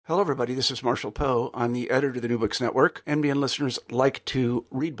Hello, everybody. This is Marshall Poe. I'm the editor of the New Books Network. NBN listeners like to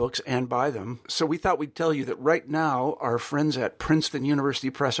read books and buy them. So we thought we'd tell you that right now, our friends at Princeton University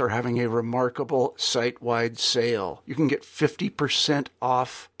Press are having a remarkable site-wide sale. You can get 50%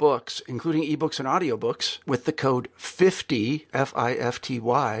 off books, including ebooks and audiobooks, with the code 50,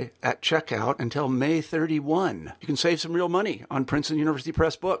 F-I-F-T-Y, at checkout until May 31. You can save some real money on Princeton University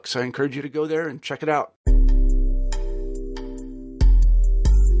Press books. I encourage you to go there and check it out.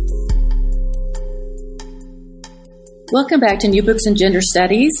 Welcome back to New Books in Gender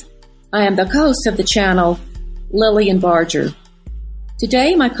Studies. I am the host of the channel, Lillian Barger.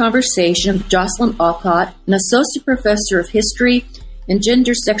 Today, my conversation with Jocelyn Aucott, an associate professor of history and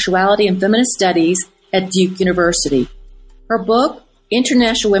gender, sexuality, and feminist studies at Duke University. Her book,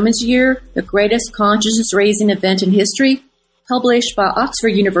 International Women's Year, The Greatest Consciousness-Raising Event in History, published by Oxford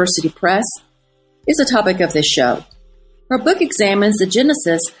University Press, is the topic of this show. Her book examines the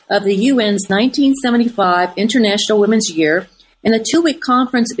genesis of the UN's 1975 International Women's Year and the 2-week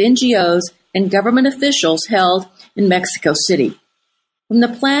conference of NGOs and government officials held in Mexico City. From the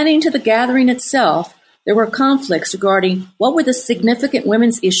planning to the gathering itself, there were conflicts regarding what were the significant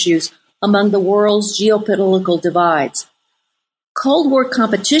women's issues among the world's geopolitical divides. Cold War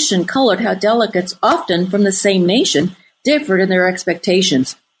competition colored how delegates, often from the same nation, differed in their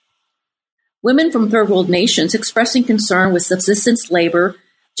expectations. Women from third world nations expressing concern with subsistence labor,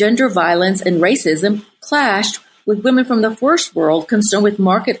 gender violence, and racism clashed with women from the first world concerned with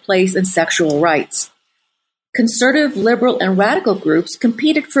marketplace and sexual rights. Conservative, liberal, and radical groups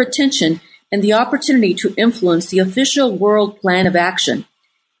competed for attention and the opportunity to influence the official world plan of action.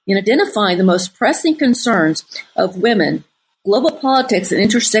 In identifying the most pressing concerns of women, global politics and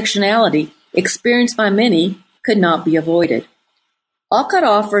intersectionality experienced by many could not be avoided. Aucott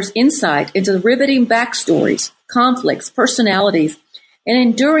offers insight into the riveting backstories, conflicts, personalities, and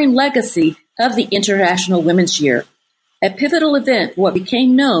enduring legacy of the International Women's Year, a pivotal event for what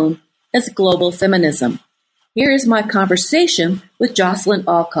became known as global feminism. Here is my conversation with Jocelyn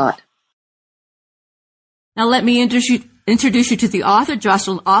Aucott. Now let me introduce you to the author,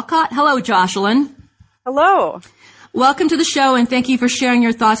 Jocelyn Aucott. Hello, Jocelyn. Hello. Welcome to the show, and thank you for sharing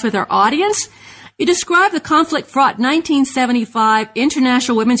your thoughts with our audience. You describe the conflict-fraught 1975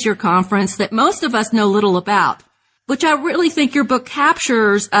 International Women's Year Conference that most of us know little about, which I really think your book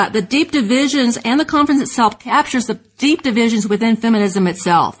captures the deep divisions, and the conference itself captures the deep divisions within feminism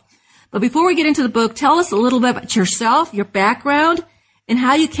itself. But before we get into the book, tell us a little bit about yourself, your background, and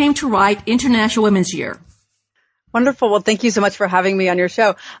how you came to write International Women's Year. Wonderful. Well, thank you so much for having me on your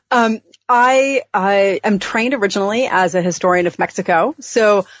show. I am trained originally as a historian of Mexico.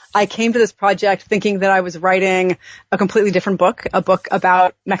 So I came to this project thinking that I was writing a completely different book, a book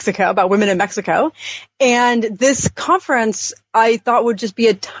about Mexico, about women in Mexico. And this conference I thought would just be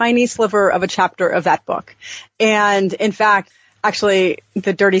a tiny sliver of a chapter of that book. And in fact, actually,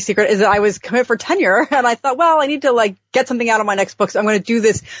 the dirty secret is that I was committed for tenure, and I thought, well, I need to get something out of my next book, so I'm going to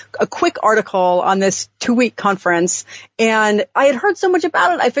do a quick article on this 2-week conference. And I had heard so much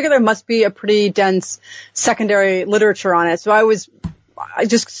about it, I figured there must be a pretty dense secondary literature on it. So I was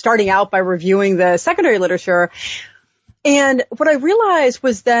just starting out by reviewing the secondary literature. And what I realized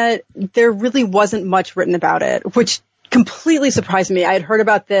was that there really wasn't much written about it, which completely surprised me. I had heard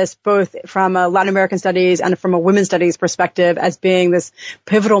about this both from a Latin American studies and from a women's studies perspective as being this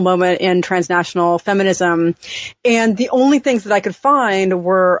pivotal moment in transnational feminism. And the only things that I could find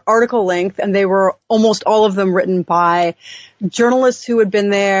were article length, and they were almost all of them written by journalists who had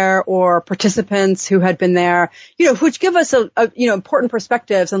been there or participants who had been there, which give us important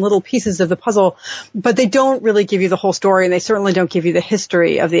perspectives and little pieces of the puzzle, but they don't really give you the whole story, and they certainly don't give you the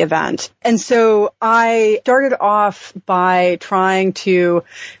history of the event. And so I started off by trying to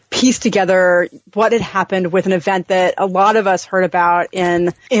piece together what had happened with an event that a lot of us heard about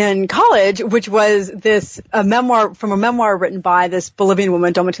in college, which was a memoir written by this Bolivian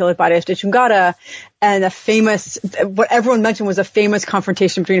woman, Domitila Párez de Chungara, and what everyone mentioned was a famous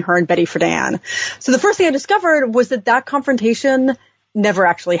confrontation between her and Betty Friedan. So the first thing I discovered was that confrontation never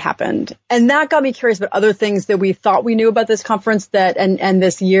actually happened. And that got me curious about other things that we thought we knew about this conference and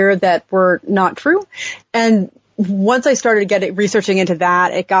this year that were not true. And once I started researching into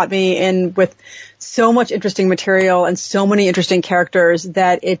that, it got me in with so much interesting material and so many interesting characters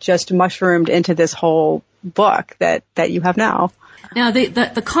that it just mushroomed into this whole book that you have now. Now,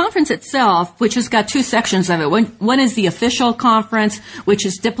 the conference itself, which has got 2 sections of it. One is the official conference, which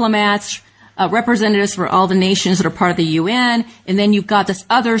is diplomats, representatives for all the nations that are part of the UN, and then you've got this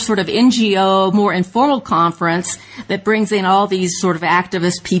other sort of NGO, more informal conference that brings in all these sort of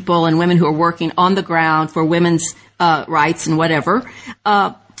activist people and women who are working on the ground for women's rights and whatever.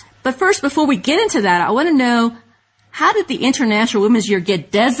 But first, before we get into that, I want to know, how did the International Women's Year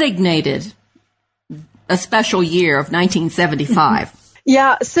get designated a special year of 1975?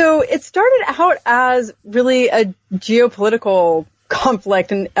 Yeah, so it started out as really a geopolitical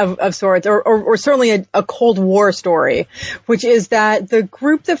conflict of sorts, or certainly a Cold War story, which is that the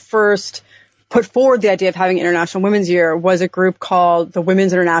group that first put forward the idea of having International Women's Year was a group called the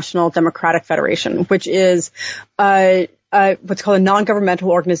Women's International Democratic Federation, which is what's called a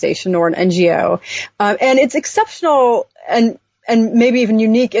non-governmental organization, or an NGO. And it's exceptional and maybe even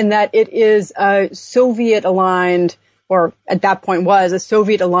unique in that it is a Soviet-aligned, or at that point was a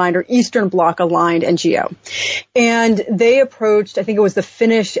Soviet-aligned or Eastern Bloc-aligned NGO. And they approached, I think it was the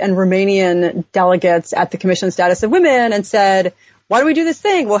Finnish and Romanian delegates at the Commission on Status of Women, and said, why do we do this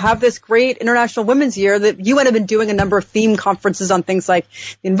thing? We'll have this great International Women's Year. The UN have been doing a number of theme conferences on things like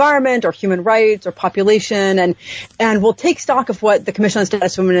the environment or human rights or population, and we'll take stock of what the Commission on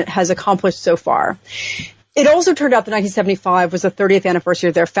Status of Women has accomplished so far. It also turned out that 1975 was the 30th anniversary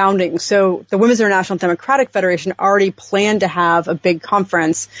of their founding. So the Women's International Democratic Federation already planned to have a big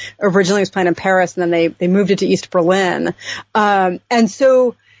conference. Originally it was planned in Paris, and then they moved it to East Berlin. And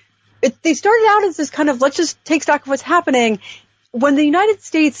so they started out as this kind of, let's just take stock of what's happening. When the United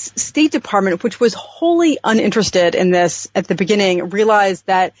States State Department, which was wholly uninterested in this at the beginning, realized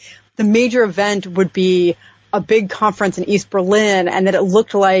that the major event would be a big conference in East Berlin, and that it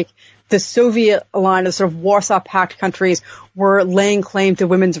looked like the Soviet-aligned, the sort of Warsaw Pact countries were laying claim to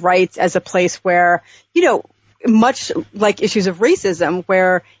women's rights as a place where, much like issues of racism,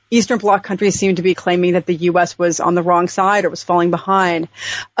 where Eastern Bloc countries seemed to be claiming that the U.S. was on the wrong side or was falling behind.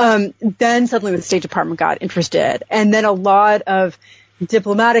 Then suddenly the State Department got interested. And then a lot of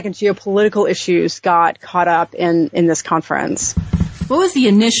diplomatic and geopolitical issues got caught up in this conference. What was the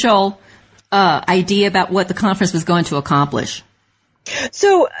initial idea about what the conference was going to accomplish?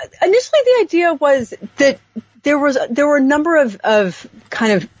 So initially the idea was that there were a number of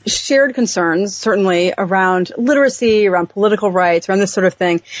kind of shared concerns, certainly around literacy, around political rights, around this sort of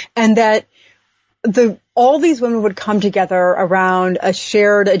thing, and that all these women would come together around a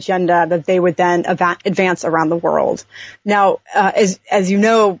shared agenda that they would then advance around the world. Now, as you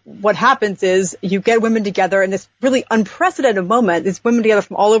know, what happens is you get women together in this really unprecedented moment, these women together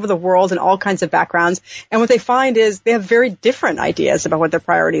from all over the world and all kinds of backgrounds, and what they find is they have very different ideas about what their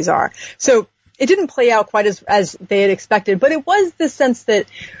priorities are. So it didn't play out quite as they had expected, but it was this sense that,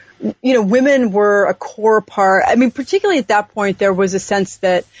 women were a core part. I mean, particularly at that point, there was a sense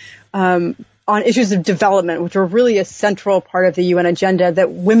that, on issues of development, which were really a central part of the UN agenda,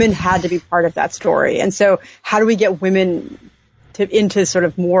 that women had to be part of that story. And so how do we get women into sort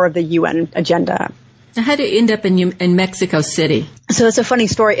of more of the UN agenda? So how did it end up in Mexico City? So that's a funny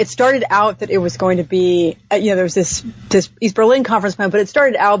story. It started out that it was going to be, there was this East Berlin conference plan, but it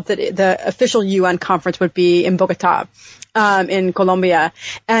started out that the official UN conference would be in Bogota, in Colombia.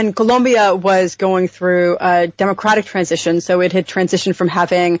 And Colombia was going through a democratic transition. So it had transitioned from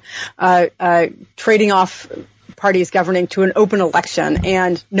having, trading off parties governing to an open election,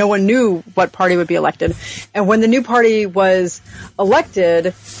 and no one knew what party would be elected. And when the new party was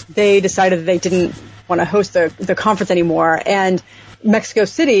elected, they decided that they didn't want to host the conference anymore. And Mexico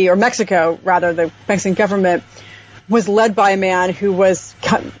City, or Mexico rather, the Mexican government was led by a man who was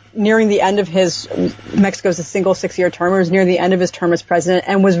nearing the end of Mexico's a single 6-year term, or was near the end of his term as president,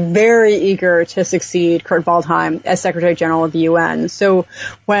 and was very eager to succeed Kurt Waldheim as Secretary General of the UN. So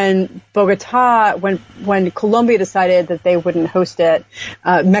when when Colombia decided that they wouldn't host it,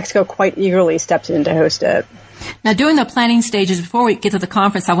 Mexico quite eagerly stepped in to host it. Now, during the planning stages, before we get to the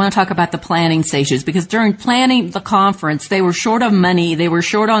conference, I want to talk about the planning stages, because during planning the conference, they were short of money, they were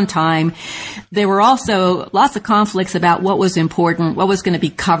short on time. There were also lots of conflicts about what was important, what was going to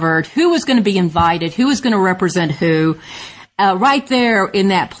be covered, who was going to be invited, who was going to represent who. Right there in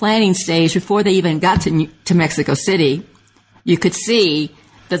that planning stage, before they even got to Mexico City, you could see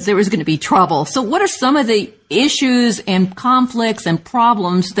that there was going to be trouble. So what are some of the issues and conflicts and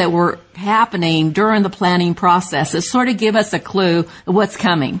problems that were happening during the planning process that sort of give us a clue of what's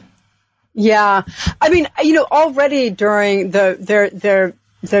coming? Yeah. I mean, already during the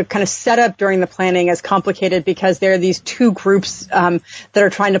kind of setup during the planning is complicated, because there are these two groups that are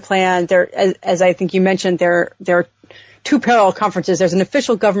trying to plan. As I think you mentioned, there are two parallel conferences. There's an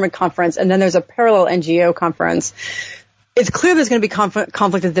official government conference, and then there's a parallel NGO conference. It's clear there's going to be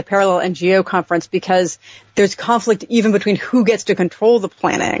conflict at the parallel NGO conference, because there's conflict even between who gets to control the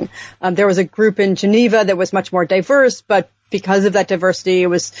planning. There was a group in Geneva that was much more diverse, but because of that diversity,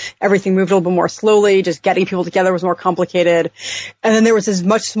 everything moved a little bit more slowly. Just getting people together was more complicated. And then there was this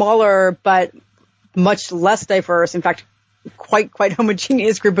much smaller but much less diverse, in fact, quite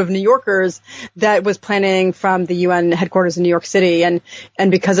homogeneous group of New Yorkers that was planning from the UN headquarters in New York City. And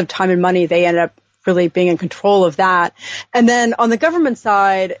because of time and money, they ended up really being in control of that. And then on the government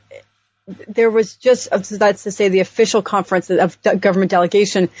side, there was just, that's to say, the official conference of government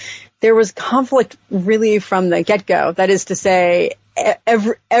delegation, there was conflict really from the get-go. That is to say,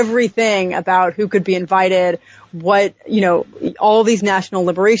 everything about who could be invited, what, all these national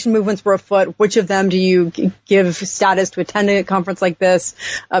liberation movements were afoot. Which of them do you give status to attend a conference like this?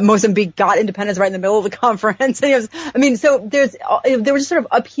 Mozambique got independence right in the middle of the conference. So there was sort of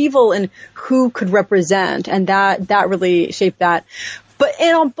upheaval in who could represent, and that really shaped that.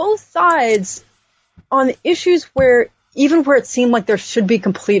 And on both sides, on the issues where it seemed like there should be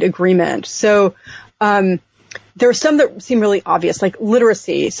complete agreement. So, there are some that seem really obvious, like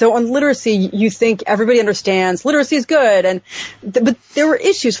literacy. So on literacy, you think everybody understands literacy is good. But there were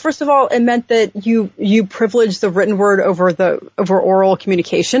issues. First of all, it meant that you privilege the written word over oral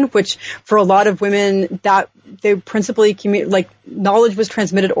communication, which for a lot of women, that they principally knowledge was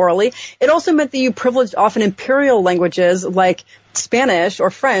transmitted orally. It also meant that you privileged often imperial languages like Spanish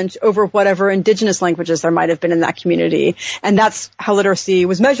or French over whatever indigenous languages there might have been in that community. And that's how literacy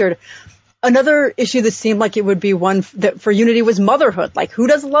was measured. Another issue that seemed like it would be one that for unity was motherhood. Like, who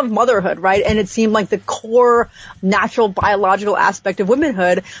doesn't love motherhood, right? And it seemed like the core natural biological aspect of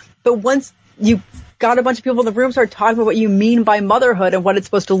womanhood. But once you got a bunch of people in the room, started talking about what you mean by motherhood and what it's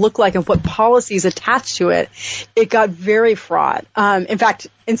supposed to look like and what policies attached to it, it got very fraught. In fact,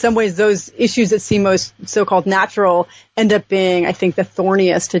 in some ways, those issues that seem most so-called natural end up being, I think, the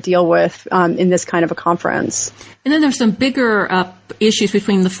thorniest to deal with in this kind of a conference. And then there's some bigger issues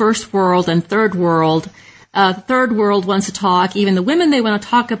between the first world and third world. Third world wants to talk, even the women, they want to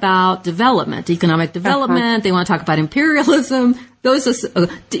talk about development, economic development. They want to talk about imperialism. Those are,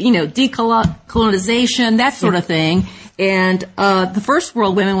 decolonization, that sort of thing. And the first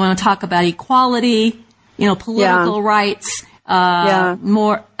world women want to talk about equality, political rights,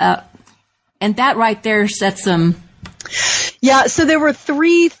 more, and that right there sets them. Yeah, so there were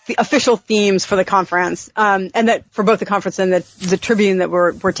three official themes for the conference, and that for both the conference and the Tribune that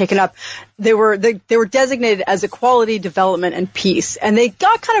were taken up. They were designated as equality, development, and peace, and they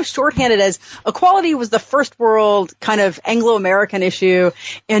got kind of shorthanded as equality was the first world kind of Anglo-American issue,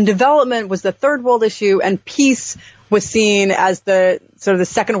 and development was the third world issue, and peace was seen as the sort of the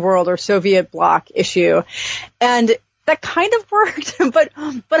second world or Soviet bloc issue, and that kind of worked. But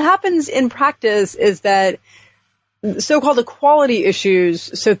what happens in practice is that so-called equality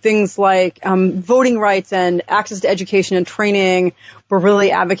issues, so things like voting rights and access to education and training, were really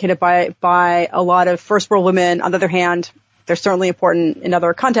advocated by a lot of first world women. On the other hand, they're certainly important in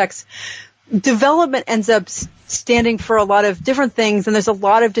other contexts. Development ends up standing for a lot of different things, and there's a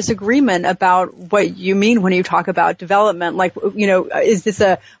lot of disagreement about what you mean when you talk about development. Like, is this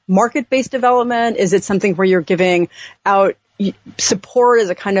a market-based development? Is it something where you're giving out support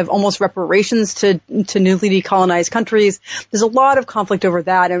as a kind of almost reparations to newly decolonized countries? There's a lot of conflict over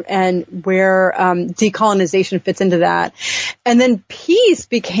that and where decolonization fits into that. And then peace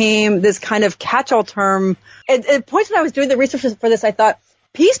became this kind of catch-all term. At points when I was doing the research for this, I thought,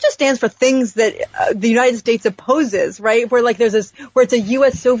 peace just stands for things that the United States opposes, right? Where where it's a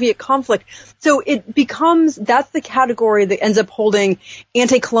U.S.-Soviet conflict. So it becomes, that's the category that ends up holding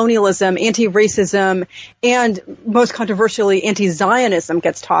anti-colonialism, anti-racism, and most controversially, anti-Zionism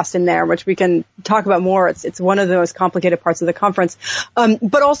gets tossed in there, which we can talk about more. It's one of the most complicated parts of the conference.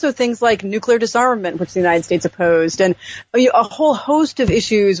 But also things like nuclear disarmament, which the United States opposed, and a whole host of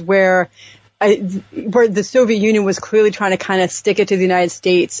issues where the Soviet Union was clearly trying to kind of stick it to the United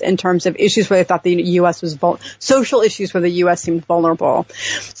States in terms of issues where they thought the U.S. was social issues where the U.S. seemed vulnerable.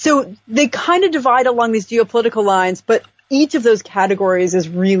 So they kind of divide along these geopolitical lines, but each of those categories is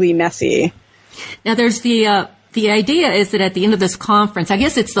really messy. Now there's the idea is that at the end of this conference, I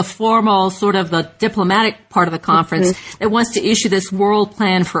guess it's the formal sort of the diplomatic part of the conference that wants to issue this world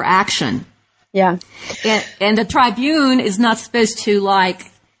plan for action. Yeah. And the Tribune is not supposed to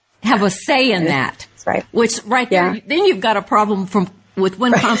have a say in that. That's right. Which right there, then you've got a problem with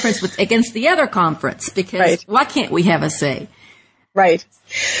one conference against the other conference, because why can't we have a say? Right.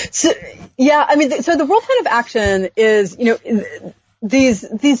 So, yeah, so the World Plan of Action is,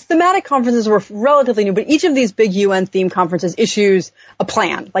 these thematic conferences were relatively new, but each of these big UN theme conferences issues a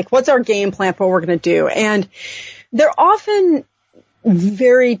plan. Like, what's our game plan for what we're going to do? And they're often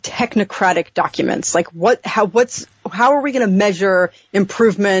very technocratic documents. Like how are we going to measure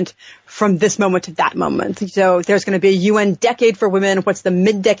improvement from this moment to that moment? So there's going to be a UN decade for women. What's the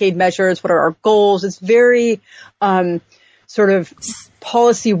mid-decade measures? What are our goals? It's very, sort of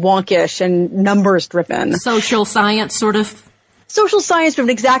policy wonkish and numbers driven. Social science sort of. Social science driven,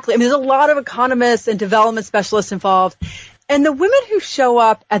 exactly. I mean, there's a lot of economists and development specialists involved. And the women who show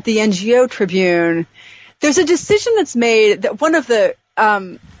up at the NGO Tribune, there's a decision that's made that one of the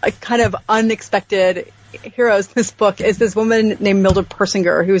kind of unexpected heroes in this book is this woman named Mildred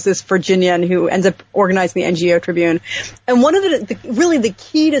Persinger, who's this Virginian who ends up organizing the NGO Tribune. And one of the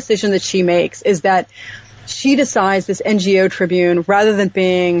key decision that she makes is that she decides this NGO Tribune, rather than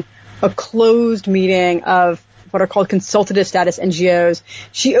being a closed meeting of what are called consultative status NGOs,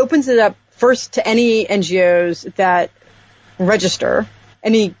 she opens it up first to any NGOs that register,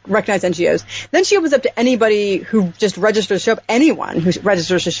 any recognized NGOs. Then she opens up to anybody who just registers to show up, anyone who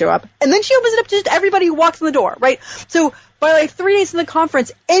registers to show up. And then she opens it up to just everybody who walks in the door, right? So by like 3 days of the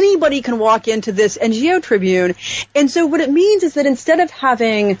conference, anybody can walk into this NGO Tribune. And so what it means is that instead of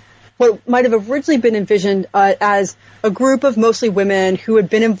having what might have originally been envisioned as a group of mostly women who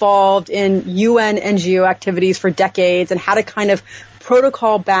had been involved in UN NGO activities for decades and had a kind of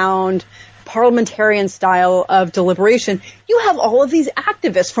protocol-bound parliamentarian style of deliberation, you have all of these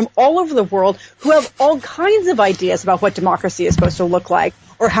activists from all over the world who have all kinds of ideas about what democracy is supposed to look like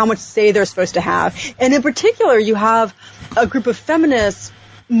or how much say they're supposed to have. And in particular, you have a group of feminists,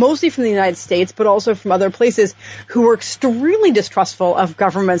 mostly from the United States, but also from other places, who were extremely distrustful of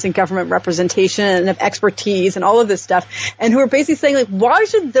governments and government representation and of expertise and all of this stuff, and who are basically saying, like, why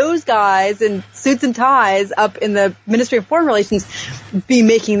should those guys in suits and ties up in the Ministry of Foreign Relations be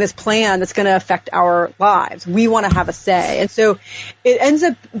making this plan that's going to affect our lives? We want to have a say. And so it ends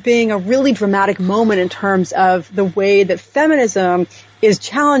up being a really dramatic moment in terms of the way that feminism is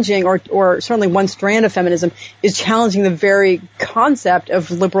challenging, or certainly one strand of feminism is challenging the very concept of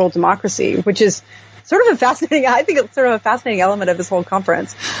liberal democracy, which is sort of a fascinating, I think it's sort of a fascinating element of this whole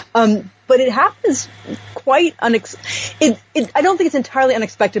conference. But it happens quite I don't think it's entirely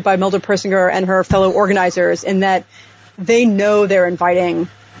unexpected by Mildred Persinger and her fellow organizers, in that they know they're inviting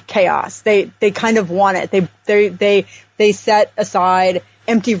chaos. They kind of want it. They set aside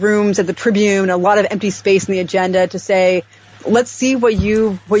empty rooms at the Tribune, a lot of empty space in the agenda to say, let's see what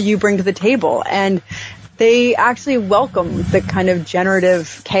you bring to the table. And they actually welcome the kind of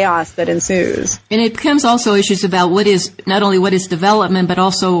generative chaos that ensues. And it becomes also issues about not only what is development, but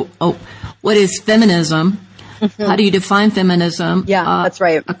also what is feminism. Mm-hmm. How do you define feminism? Yeah, that's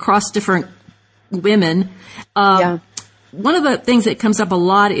right. Across different women. One of the things that comes up a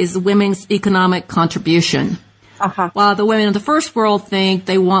lot is women's economic contribution. Uh-huh. While the women of the first world think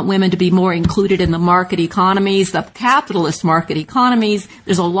they want women to be more included in the market economies, the capitalist market economies,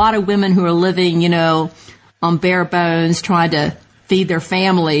 there's a lot of women who are living, on bare bones, trying to feed their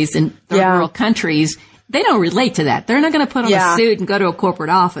families in third world countries. They don't relate to that. They're not going to put on a suit and go to a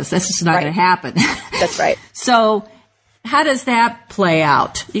corporate office. That's just not going to happen. That's right. So how does that play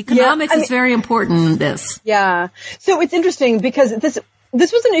out? Economics is very important in this. Yeah. So it's interesting because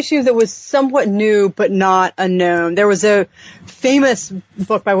this was an issue that was somewhat new, but not unknown. There was a famous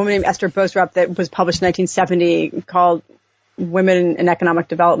book by a woman named Esther Bostrup that was published in 1970 called Women in Economic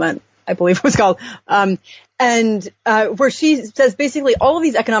Development, I believe it was called. Where she says basically all of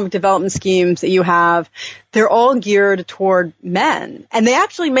these economic development schemes that you have, they're all geared toward men. And they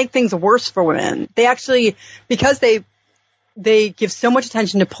actually make things worse for women. They actually, because they give so much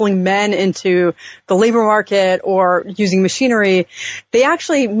attention to pulling men into the labor market or using machinery, they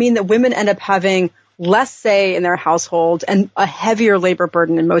actually mean that women end up having less say in their household and a heavier labor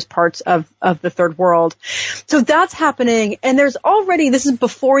burden in most parts of the third world. So that's happening. And this is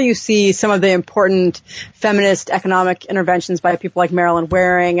before you see some of the important feminist economic interventions by people like Marilyn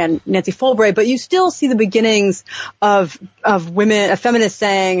Waring and Nancy Fulbright, but you still see the beginnings of feminists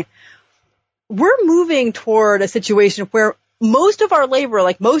saying, we're moving toward a situation where most of our labor,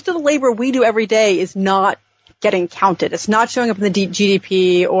 like most of the labor we do every day, is not getting counted. It's not showing up in the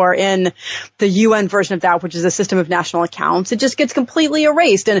GDP or in the UN version of that, which is a system of national accounts. It just gets completely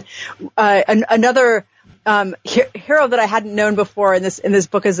erased. And another hero that I hadn't known before in this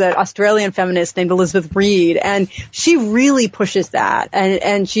book is an Australian feminist named Elizabeth Reed, and she really pushes that.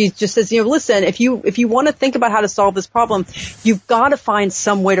 And she just says, listen, if you want to think about how to solve this problem, you've got to find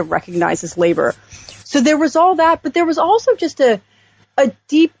some way to recognize this labor. So there was all that, but there was also just a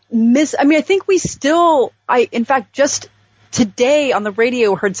deep I think in fact, just today on the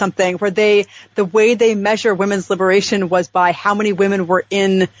radio heard something where the way they measure women's liberation was by how many women were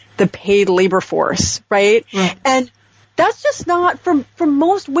in the paid labor force, right? Yeah. And that's just not, for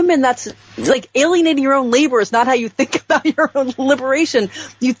most women, that's like alienating your own labor is not how you think about your own liberation.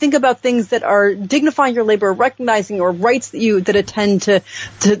 You think about things that are dignifying your labor, recognizing or rights that attend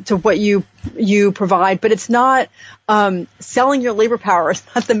to what you you provide, but it's not selling your labor power is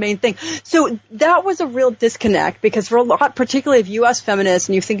not the main thing. So that was a real disconnect, because for a lot, particularly of U.S. feminists,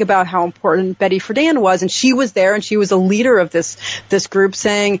 and you think about how important Betty Friedan was, and she was there and she was a leader of this group,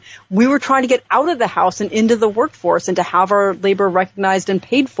 saying we were trying to get out of the house and into the workforce and to have our labor recognized and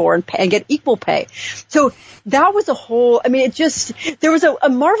paid for and get equal pay. So that was a whole, I mean, there was a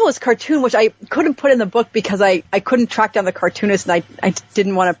marvelous cartoon, which I couldn't put in the book because I couldn't track down the cartoonist, and I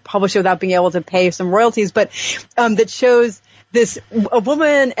didn't want to publish it without being able to pay some royalties, but that shows a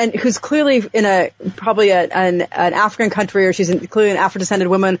woman and who's clearly in probably an African country, or she's clearly an Afro-descended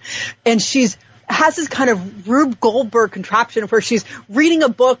woman, and has this kind of Rube Goldberg contraption where she's reading a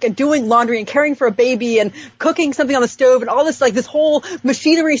book and doing laundry and caring for a baby and cooking something on the stove and all this, like this whole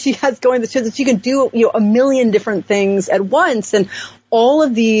machinery she has going that shows that she can do, a million different things at once. And all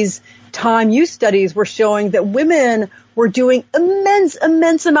of these time use studies were showing that women were doing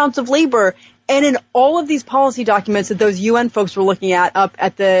immense amounts of labor. And in all of these policy documents that those UN folks were looking at up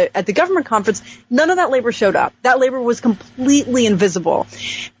at the government conference, none of that labor showed up. That labor was completely invisible.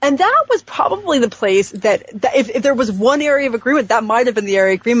 And that was probably the place that if there was one area of agreement, that might have been the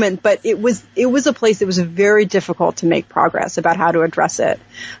area of agreement, but it was a place that was very difficult to make progress about how to address it.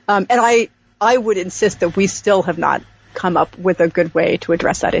 And I would insist that we still have not come up with a good way to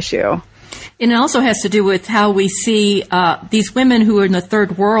address that issue. And it also has to do with how we see these women who are in the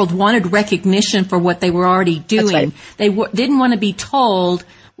third world wanted recognition for what they were already doing. Right. They didn't want to be told,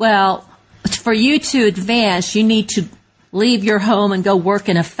 well, for you to advance, you need to leave your home and go work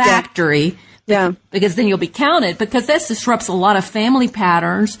in a factory. Yeah. Because then you'll be counted. Because this disrupts a lot of family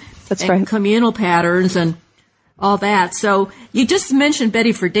patterns. That's and right. Communal patterns and all that. So you just mentioned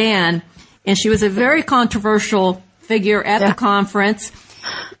Betty Friedan, and she was a very controversial figure at the conference.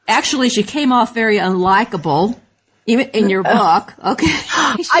 Actually, she came off very unlikable, even in your book. Okay,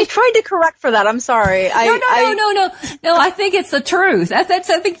 I tried to correct for that. I'm sorry. No. I think it's the truth. I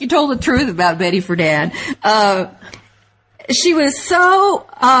think you told the truth about Betty Friedan. She was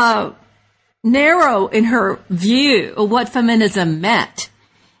so narrow in her view of what feminism meant,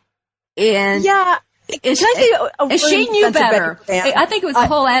 and she knew better. I think it was the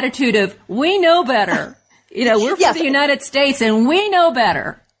whole attitude of we know better. We're from the United States and we know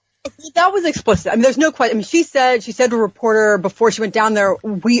better. That was explicit. I mean, there's no question. I mean, she said to a reporter before she went down there,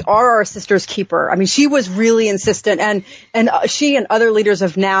 we are our sister's keeper. I mean, she was really insistent, and she and other leaders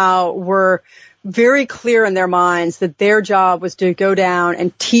of now were very clear in their minds that their job was to go down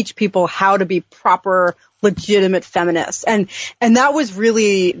and teach people how to be proper, legitimate feminists. And that was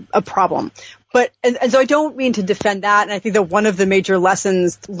really a problem. But, and so I don't mean to defend that. And I think that one of the major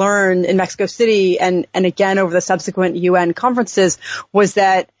lessons learned in Mexico City and again over the subsequent UN conferences was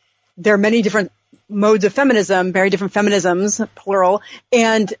that there are many different modes of feminism, very different feminisms, plural.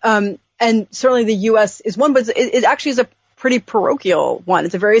 And certainly the U.S. is one, but it actually is a pretty parochial one.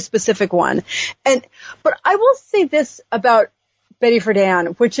 It's a very specific one. But I will say this about Betty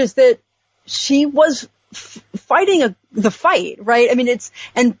Friedan, which is that she was fighting the fight, right? I mean,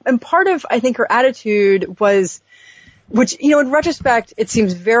 and part of, I think, her attitude was, which, in retrospect, it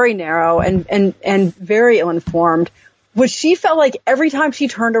seems very narrow and very ill-informed, which she felt like every time she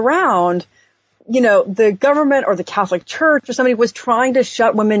turned around, the government or the Catholic Church or somebody was trying to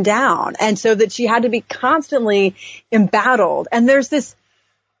shut women down. And so that she had to be constantly embattled. And there's this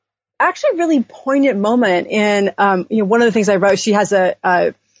actually really poignant moment in, one of the things I wrote, she has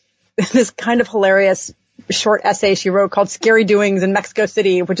this kind of hilarious short essay she wrote called Scary Doings in Mexico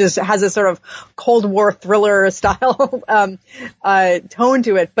City, which has a sort of Cold War thriller style tone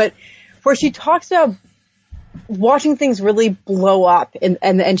to it, but where she talks about watching things really blow up in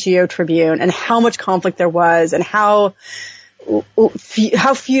the NGO Tribune and how much conflict there was and how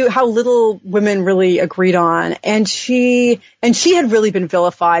little women really agreed on. And she had really been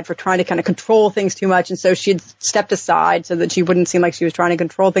vilified for trying to kind of control things too much. And so she had stepped aside so that she wouldn't seem like she was trying to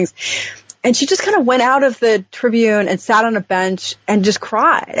control things. And she just kind of went out of the Tribune and sat on a bench and just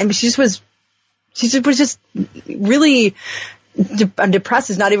cried. I mean, she was just really depressed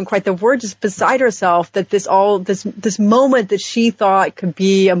is not even quite the word, just beside herself that this moment that she thought could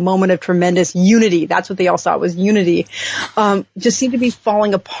be a moment of tremendous unity. That's what they all saw was unity. Just seemed to be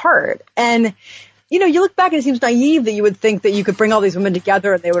falling apart. And, you look back and it seems naive that you would think that you could bring all these women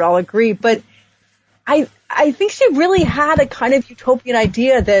together and they would all agree. But I think she really had a kind of utopian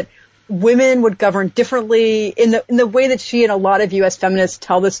idea that women would govern differently in the way that she and a lot of U.S. feminists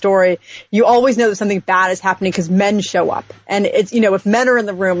tell the story. You always know that something bad is happening because men show up. And it's, if men are in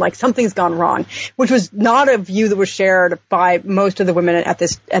the room, like something's gone wrong, which was not a view that was shared by most of the women at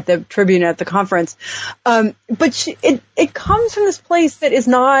the Tribune at the conference. But it comes from this place that is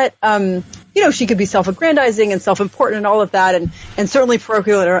not, she could be self-aggrandizing and self-important and all of that and certainly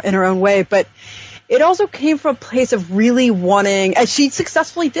parochial in her own way. But it also came from a place of really wanting, as she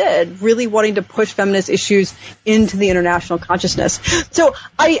successfully did, really wanting to push feminist issues into the international consciousness. So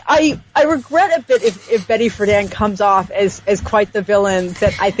I regret a bit if Betty Friedan comes off as quite the villain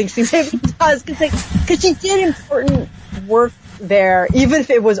that I think she maybe does, because she did important work there, even if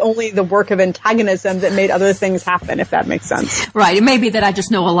it was only the work of antagonism that made other things happen, if that makes sense. Right. It may be that I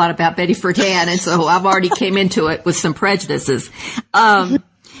just know a lot about Betty Friedan, and so I've already came into it with some prejudices.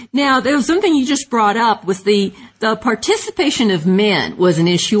 Now, there was something you just brought up was the participation of men was an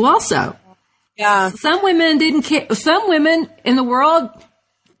issue also. Yeah. Some women didn't care. Some women in the world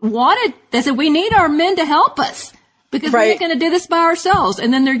they said, we need our men to help us because we're going to do this by ourselves.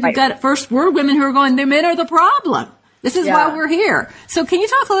 And then you've got first world women who are going, the men are the problem. This is why we're here. So can you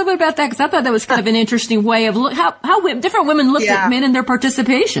talk a little bit about that? Because I thought that was kind of an interesting way of how different women looked at men and their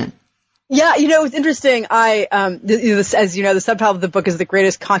participation. Yeah, it's interesting. As you know, the subtitle of the book is The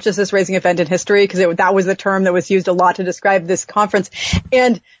Greatest Consciousness Raising Event in History, because that was the term that was used a lot to describe this conference.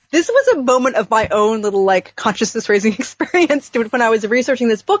 And this was a moment of my own little, consciousness raising experience when I was researching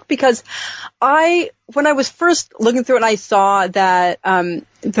this book, because when I was first looking through it, I saw that,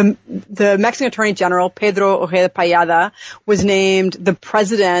 the Mexican Attorney General, Pedro Ojeda Payada, was named the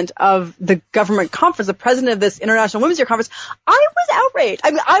president of the government conference, the president of this International Women's Year Conference. I was outraged.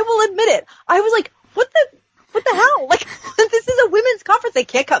 I mean, I will admit it. I was like, what the hell? This is a women's conference. They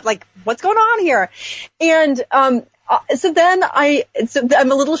can't cut, what's going on here? And, so then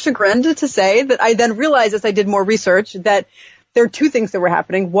I'm a little chagrined to say that I then realized as I did more research that there are two things that were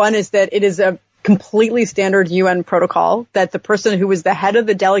happening. One is that it is a completely standard UN protocol that the person who was the head of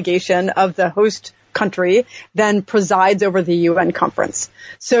the delegation of the host country then presides over the UN conference.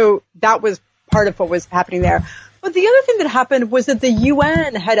 So that was part of what was happening there. But the other thing that happened was that the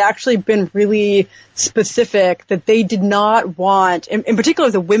UN had actually been really specific that they did not want, in particular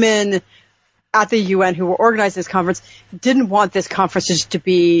the women at the UN who were organizing this conference, didn't want this conference just to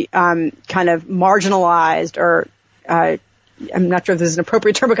be kind of marginalized or I'm not sure if this is an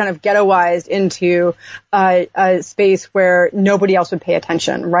appropriate term, but kind of ghettoized into a space where nobody else would pay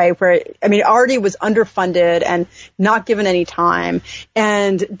attention, right? Where, it already was underfunded and not given any time.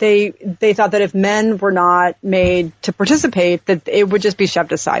 And they thought that if men were not made to participate, that it would just be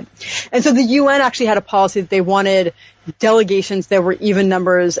shoved aside. And so the UN actually had a policy that they wanted delegations that were even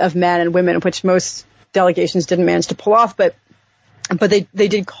numbers of men and women, which most delegations didn't manage to pull off, but they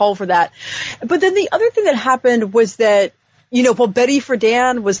did call for that. But then the other thing that happened was that, while Betty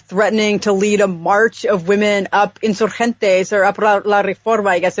Friedan was threatening to lead a march of women up Insurgentes or up La Reforma,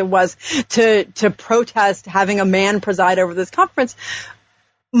 I guess it was, to protest having a man preside over this conference,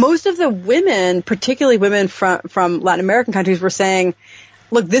 most of the women, particularly women from Latin American countries, were saying,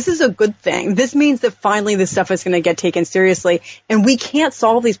 look, this is a good thing. This means that finally this stuff is going to get taken seriously, and we can't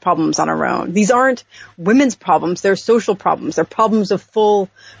solve these problems on our own. These aren't women's problems. They're social problems. They're problems of full,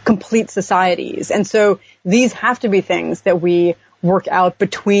 complete societies. And so these have to be things that we work out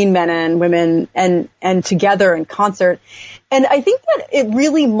between men and women and together in concert. And I think that it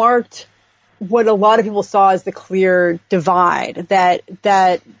really marked what a lot of people saw as the clear divide,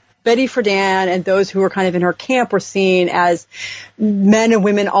 that Betty Friedan and those who were kind of in her camp were seen as men and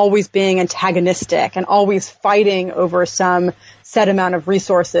women always being antagonistic and always fighting over some set amount of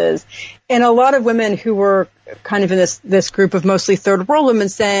resources. And a lot of women who were kind of in this group of mostly third world women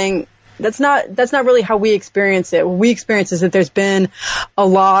saying, that's not really how we experience it. What we experience is that there's been a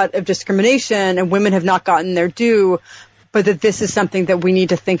lot of discrimination and women have not gotten their due, but that this is something that we need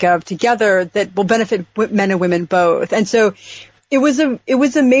to think of together that will benefit men and women both. And so it was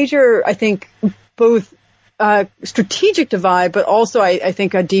a major, I think, both strategic divide, but also I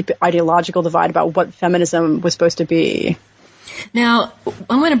think a deep ideological divide about what feminism was supposed to be. Now,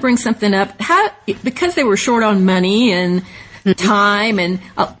 I want to bring something up. Because they were short on money and time, and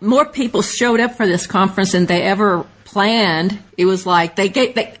more people showed up for this conference than they ever planned. It was like they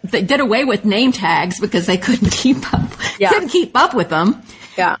did away with name tags because they couldn't keep up. Yeah. Couldn't keep up with them.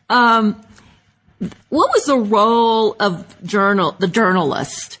 Yeah. What was the role of the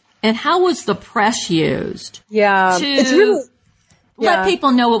journalist, and how was the press used? Yeah, it's really let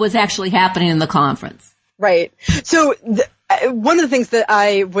people know what was actually happening in the conference. Right. So one of the things that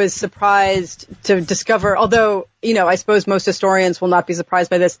I was surprised to discover, although, I suppose most historians will not be surprised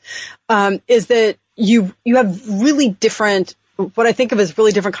by this, is that you have really different, what I think of as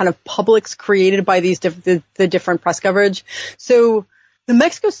really different kind of publics created by these the different press coverage. So the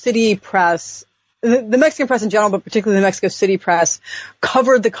Mexico City press, the Mexican press in general, but particularly the Mexico City press,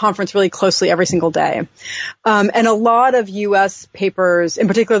 covered the conference really closely every single day. And a lot of U.S. papers, in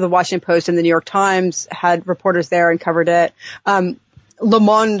particular the Washington Post and the New York Times, had reporters there and covered it. Le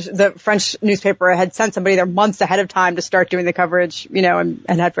Monde, the French newspaper, had sent somebody there months ahead of time to start doing the coverage, and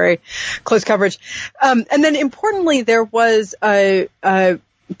had very close coverage. And then importantly, there was a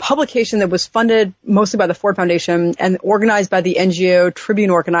publication that was funded mostly by the Ford Foundation and organized by the NGO Tribune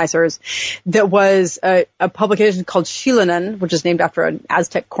organizers, that was a publication called Xilanen, which is named after an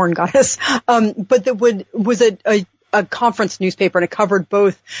Aztec corn goddess, but that was a conference newspaper, and it covered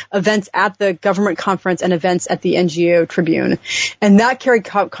both events at the government conference and events at the NGO Tribune. And that carried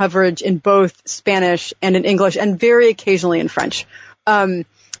coverage in both Spanish and in English, and very occasionally in French.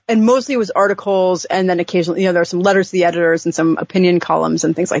 And mostly it was articles, and then occasionally, there were some letters to the editors and some opinion columns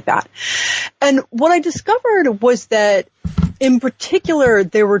and things like that. And what I discovered was that, in particular,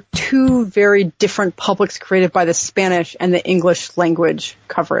 there were two very different publics created by the Spanish and the English language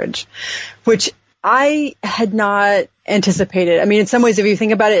coverage, which I had not anticipated. I mean, in some ways, if you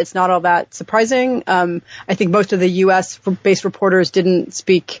think about it, it's not all that surprising. I think most of the U.S.-based reporters didn't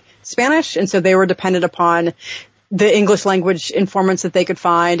speak Spanish, and so they were dependent upon the English language informants that they could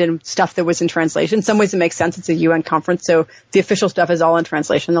find and stuff that was in translation. In some ways it makes sense. It's a UN conference, so the official stuff is all in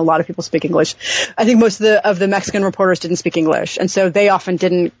translation. A lot of people speak English. I think most of the Mexican reporters didn't speak English, and so they often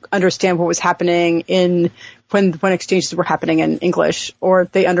didn't understand what was happening when exchanges were happening in English, or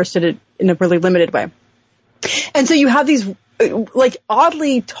they understood it in a really limited way. And so you have these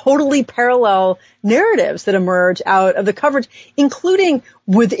oddly, totally parallel narratives that emerge out of the coverage, including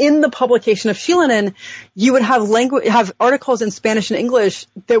within the publication of Xilanen, you would have articles in Spanish and English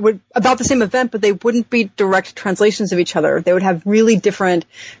that would about the same event, but they wouldn't be direct translations of each other. They would have really different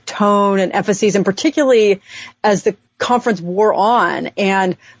tone and emphases, and particularly as the conference wore on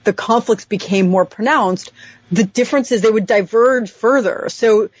and the conflicts became more pronounced, the differences, they would diverge further.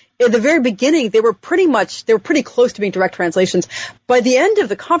 So at the very beginning, they were pretty close to being direct translations. By the end of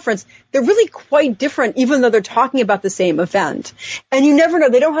the conference, they're really quite different, even though they're talking about the same event. And you never know.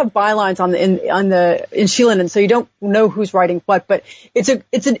 They don't have bylines in Xilanen, so you don't know who's writing what. But it's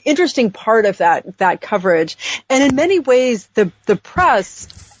an interesting part of that coverage. And in many ways, the press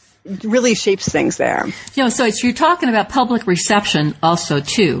really shapes things there. So you're talking about public reception also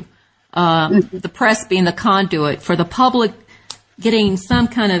too. The press being the conduit for the public getting some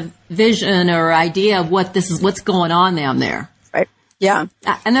kind of vision or idea of what's going on down there. Right. Yeah.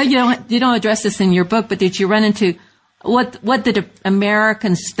 I know you don't address this in your book, but did you run into what did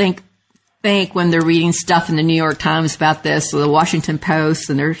Americans think when they're reading stuff in the New York Times about this, or the Washington Post,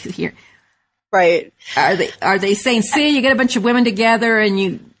 and they're here? Right. Are they saying, see, you get a bunch of women together and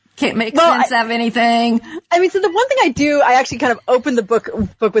you can't make sense of anything? I mean, so the one thing I do, I actually kind of opened the book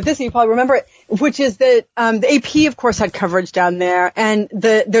with this, and you probably remember it, which is that the AP, of course, had coverage down there, and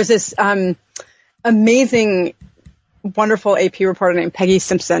there's this amazing, wonderful AP reporter named Peggy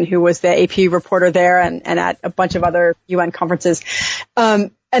Simpson, who was the AP reporter there and at a bunch of other UN conferences.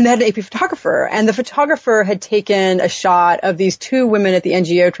 And they had an AP photographer, and the photographer had taken a shot of these two women at the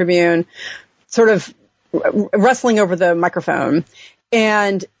NGO Tribune sort of wrestling over the microphone.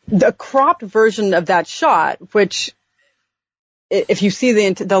 And the cropped version of that shot, which if you see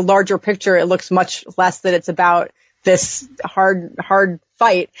the larger picture, it looks much less that it's about this hard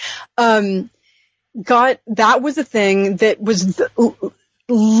fight. That was a thing that was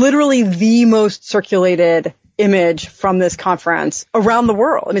literally the most circulated image from this conference around the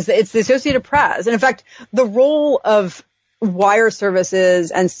world. I mean, it's the Associated Press. And in fact, the role of wire services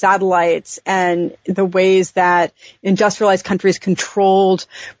and satellites and the ways that industrialized countries controlled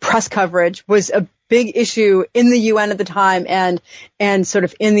press coverage was a big issue in the UN at the time and sort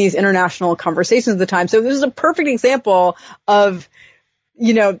of in these international conversations at the time. So this is a perfect example of,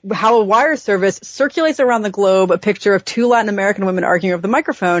 how a wire service circulates around the globe a picture of two Latin American women arguing over the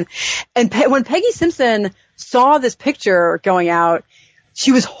microphone. And when Peggy Simpson saw this picture going out,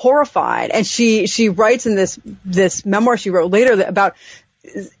 she was horrified, and she writes in this memoir she wrote later about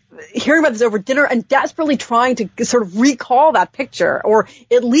hearing about this over dinner and desperately trying to sort of recall that picture, or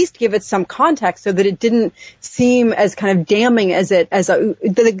at least give it some context so that it didn't seem as kind of damning exactly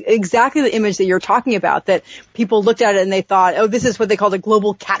the image that you're talking about, that people looked at it and they thought, oh, this is what they called a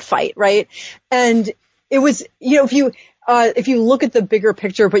global catfight, right? And it was, if you look at the bigger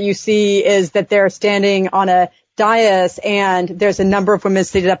picture, what you see is that they're standing on a dais, and there's a number of women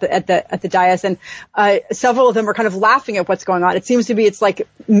seated up at the dais, and several of them are kind of laughing at what's going on. It seems to be, it's like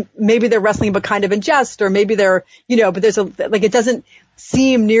maybe they're wrestling, but kind of in jest, or maybe they're, but there's it doesn't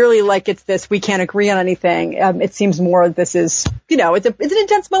seem nearly like it's this, we can't agree on anything. It seems more this is, it's an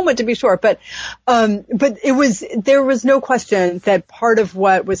intense moment to be sure, but there was no question that part of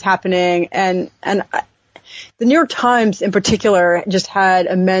what was happening, and the New York Times in particular just had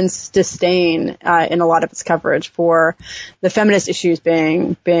immense disdain in a lot of its coverage for the feminist issues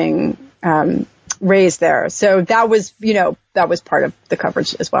being raised there. So that was part of the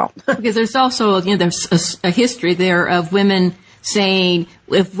coverage as well. Because there's also, there's a history there of women saying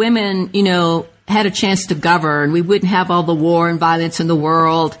if women, had a chance to govern, we wouldn't have all the war and violence in the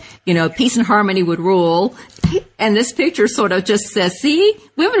world, peace and harmony would rule. And this picture sort of just says, see,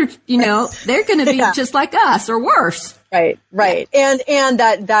 women are, they're going to be just like us or worse. Right. And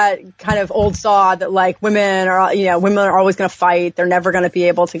that kind of old saw that like women are always going to fight. They're never going to be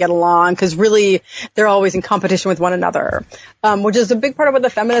able to get along because really they're always in competition with one another, which is a big part of what the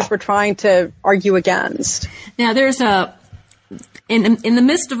feminists were trying to argue against. Now there's in the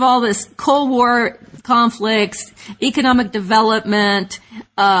midst of all this Cold War conflicts, economic development,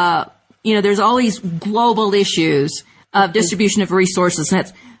 there's all these global issues of distribution of resources. And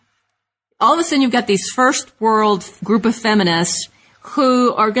all of a sudden you've got these first world group of feminists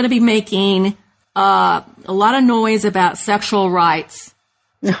who are going to be making a lot of noise about sexual rights.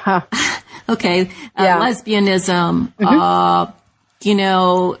 Uh-huh. Okay. Lesbianism,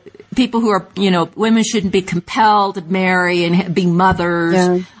 people who are, women shouldn't be compelled to marry and be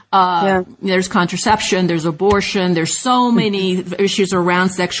mothers. There's contraception, there's abortion, there's so many issues around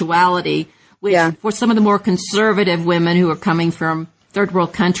sexuality, which for some of the more conservative women who are coming from third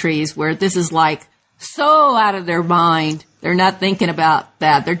world countries where this is like so out of their mind, they're not thinking about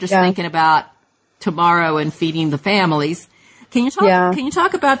that. They're just thinking about tomorrow and feeding the families. Can you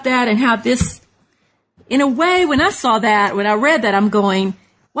talk about that and how this, in a way, when I read that, I'm going,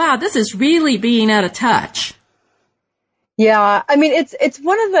 wow, this is really being out of touch. Yeah. I mean, it's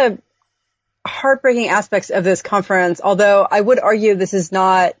one of the heartbreaking aspects of this conference, although I would argue this is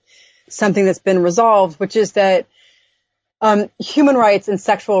not something that's been resolved, which is that human rights and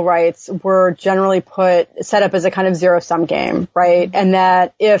sexual rights were generally set up as a kind of zero-sum game, right? And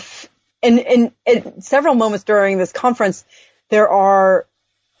that if in several moments during this conference, there are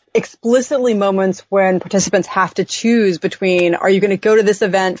explicitly moments when participants have to choose between, are you going to go to this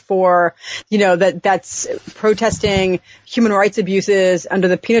event for, that's protesting human rights abuses under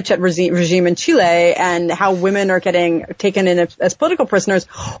the Pinochet regime in Chile and how women are getting taken in as political prisoners,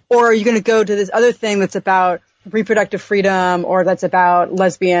 or are you going to go to this other thing that's about reproductive freedom or that's about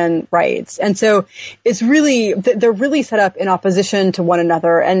lesbian rights? And so it's really, they're really set up in opposition to one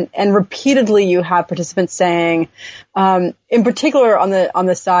another. And repeatedly you have participants saying, in particular on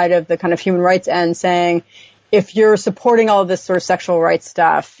the side of the kind of human rights end, saying, if you're supporting all of this sort of sexual rights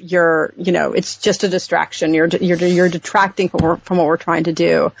stuff, it's just a distraction. You're detracting from what we're trying to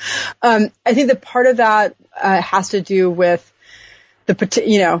do. I think that part of that, has to do with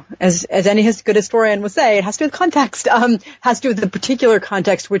as any good historian would say, it has to do with context, has to do with the particular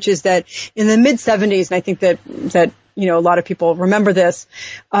context, which is that in the mid 70s, and I think that a lot of people remember this,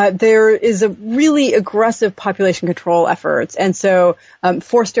 there is a really aggressive population control efforts. And so,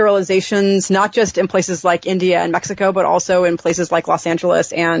 forced sterilizations, not just in places like India and Mexico, but also in places like Los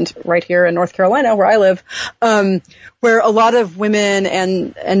Angeles and right here in North Carolina, where I live, where a lot of women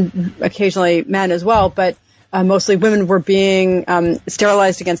and occasionally men as well, but mostly women were being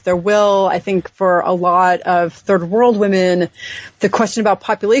sterilized against their will. I think for a lot of third world women, the question about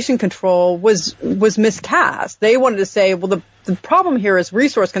population control was miscast. They wanted to say, well, the problem here is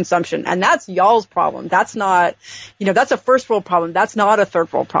resource consumption, and that's y'all's problem. That's not, that's a first world problem. That's not a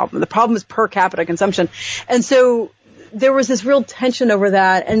third world problem. The problem is per capita consumption. And so there was this real tension over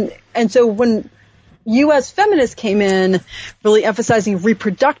that. And so when U.S. feminists came in really emphasizing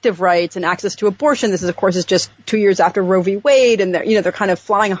reproductive rights and access to abortion. This is, of course, is just 2 years after Roe v. Wade, and they're kind of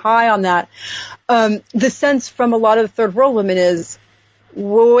flying high on that. The sense from a lot of the third world women is,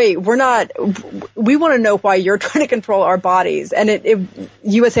 wait, we want to know why you're trying to control our bodies. And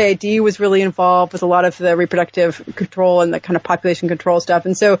USAID was really involved with a lot of the reproductive control and the kind of population control stuff.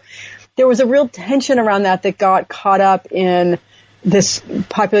 And so there was a real tension around that got caught up in this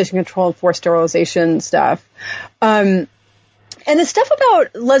population control and forced sterilization stuff. And the stuff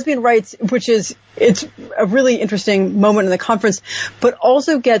about lesbian rights, it's a really interesting moment in the conference, but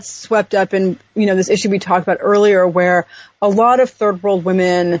also gets swept up in, this issue we talked about earlier, where a lot of third world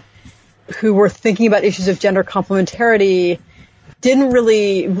women who were thinking about issues of gender complementarity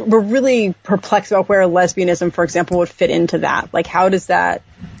were really perplexed about where lesbianism, for example, would fit into that. Like, how does that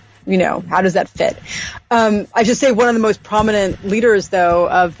fit? I should say one of the most prominent leaders, though,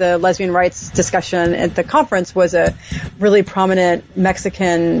 of the lesbian rights discussion at the conference was a really prominent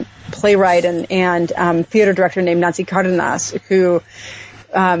Mexican playwright and theater director named Nancy Cardenas, who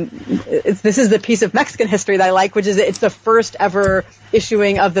this is the piece of Mexican history that I like, which is it's the first ever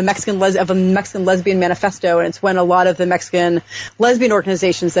issuing of the Mexican Lesbian Manifesto, and it's when a lot of the Mexican lesbian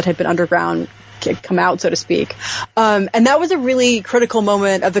organizations that had been underground come out, so to speak. And that was a really critical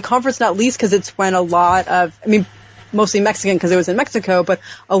moment of the conference, not least because it's when a lot of, mostly Mexican because it was in Mexico, but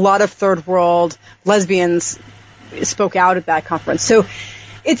a lot of third world lesbians spoke out at that conference. So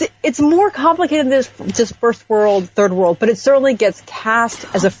it's more complicated than just first world, third world, but it certainly gets cast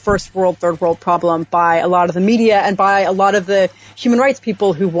as a first world, third world problem by a lot of the media and by a lot of the human rights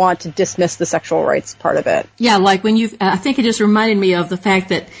people who want to dismiss the sexual rights part of it. Yeah, like when I think it just reminded me of the fact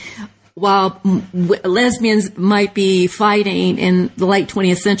that while lesbians might be fighting in the late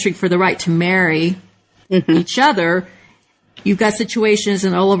 20th century for the right to marry each other, you've got situations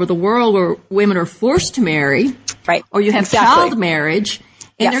all over the world where women are forced to marry, right? Or you have child marriage.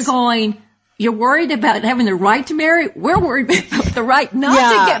 And they're going, you're worried about having the right to marry? We're worried about the right not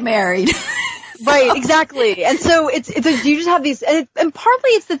to get married. Right, exactly. And so you just have these, and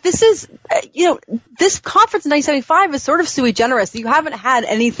partly it's that this is, this conference in 1975 is sort of sui generis. You haven't had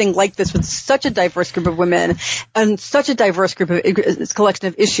anything like this with such a diverse group of women and such a diverse collection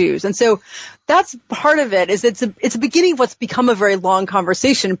of issues. And so that's part of it, is it's a beginning of what's become a very long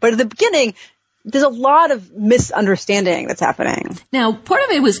conversation. But at the beginning, there's a lot of misunderstanding that's happening. Now, part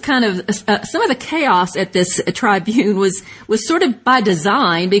of it was kind of some of the chaos at this tribune was sort of by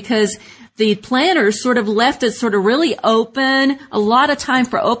design, because the planners sort of left it sort of really open, a lot of time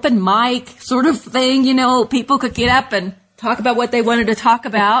for open mic sort of thing. People could get up and talk about what they wanted to talk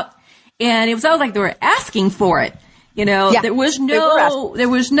about, and it was always like they were asking for it. There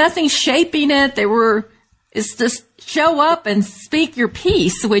was nothing shaping it. It's just show up and speak your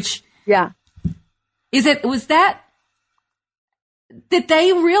piece, which did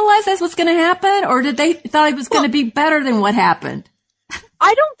they realize that's what's going to happen, or did they thought it was going to be better than what happened?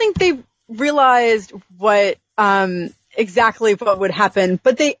 I don't think they realized exactly what would happen,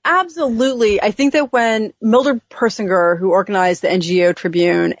 but they absolutely, I think that when Mildred Persinger, who organized the NGO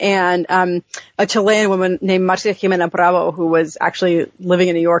Tribune, and a Chilean woman named Marcia Jimena Bravo, who was actually living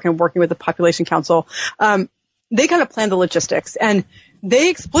in New York and working with the Population Council, they kind of planned the logistics, and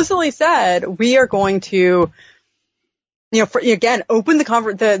they explicitly said, we are going to, open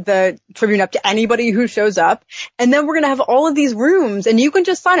the Tribune up to anybody who shows up. And then we're going to have all of these rooms, and you can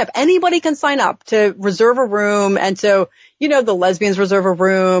just sign up. Anybody can sign up to reserve a room. And so, the lesbians reserve a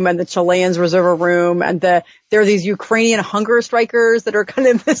room, and the Chileans reserve a room, and there are these Ukrainian hunger strikers that are kind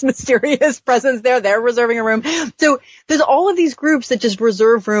of this mysterious presence there. They're reserving a room. So there's all of these groups that just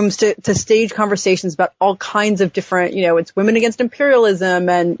reserve rooms to stage conversations about all kinds of different, it's women against imperialism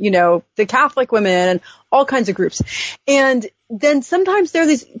and, the Catholic women and all kinds of groups. And then sometimes there are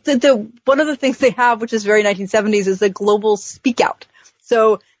these, one of the things they have, which is very 1970s, is the global speak out.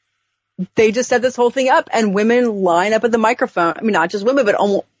 So they just set this whole thing up, and women line up at the microphone. Not just women,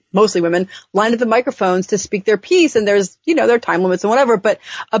 but mostly women line up the microphones to speak their piece. And there's, there are time limits and whatever, but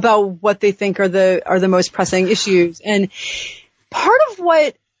about what they think are the most pressing issues. And part of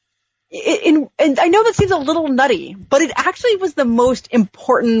what, and I know that seems a little nutty, but it actually was the most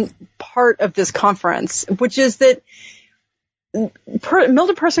important part of this conference, which is that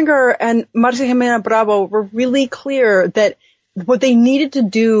Mildred Persinger and Marcia Jimena Bravo were really clear that what they needed to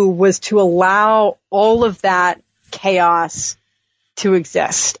do was to allow all of that chaos to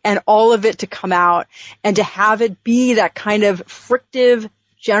exist and all of it to come out, and to have it be that kind of frictive,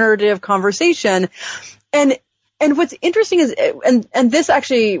 generative conversation. And what's interesting is, and this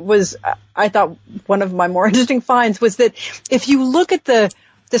actually was, I thought, one of my more interesting finds, was that if you look at the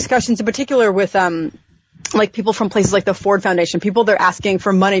discussions in particular with, like people from places like the Ford Foundation, people they're asking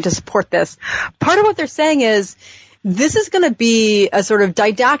for money to support this, part of what they're saying is, this is going to be a sort of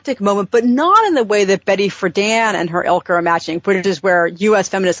didactic moment, but not in the way that Betty Friedan and her ilk are imagining, which is where U.S.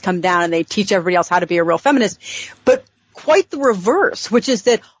 feminists come down and they teach everybody else how to be a real feminist, but quite the reverse, which is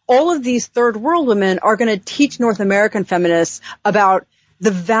that all of these third world women are going to teach North American feminists about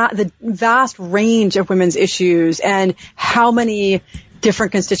the vast range of women's issues and how many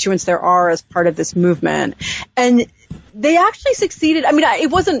different constituents there are as part of this movement. And they actually succeeded. It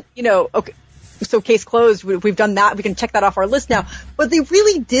wasn't, okay. so case closed. We've done that. We can check that off our list now. But they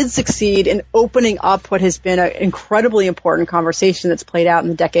really did succeed in opening up what has been an incredibly important conversation that's played out in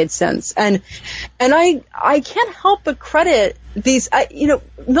the decades since. And I can't help but credit these,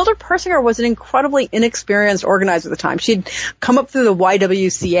 Mildred Persinger was an incredibly inexperienced organizer at the time. She'd come up through the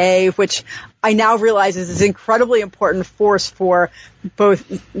YWCA, which I now realize is an incredibly important force for both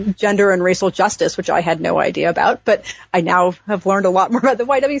gender and racial justice, which I had no idea about, but I now have learned a lot more about the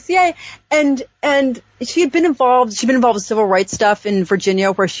YWCA. And she'd been involved in civil rights stuff in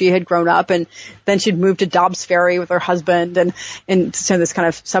Virginia where she had grown up, and then she'd moved to Dobbs Ferry with her husband and to this kind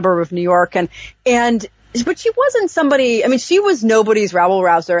of suburb of New York. But she wasn't somebody, she was nobody's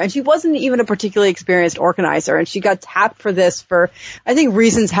rabble-rouser, and she wasn't even a particularly experienced organizer, and she got tapped for this for, I think,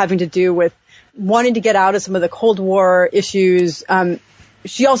 reasons having to do with wanting to get out of some of the Cold War issues.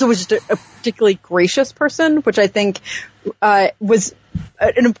 She also was just a particularly gracious person, which I think was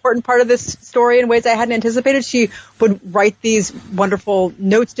an important part of this story in ways I hadn't anticipated. She would write these wonderful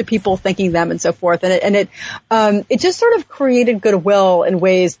notes to people, thanking them and so forth. And it just sort of created goodwill in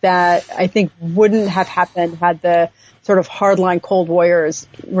ways that I think wouldn't have happened had the sort of hardline Cold Warriors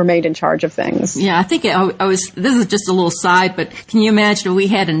remained in charge of things. Yeah, I think this is just a little side, but can you imagine if we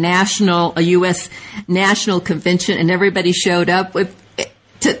had a U.S. national convention and everybody showed up with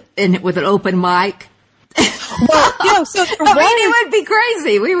an open mic? Well, so it would be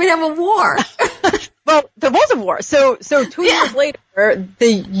crazy. We would have a war. Well, there was a war. So 2 years later,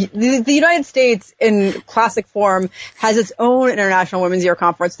 the United States in classic form has its own International Women's Year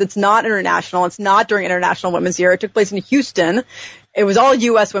conference that's not international. It's not during International Women's Year. It took place in Houston. It was all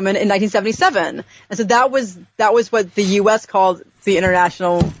U.S. women in 1977. And so that was what the U.S. called the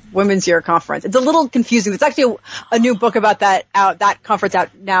International Women's Year Conference. It's a little confusing. There's actually a new book about that conference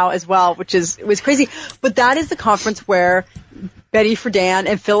out now as well, it was crazy. But that is the conference where Betty Friedan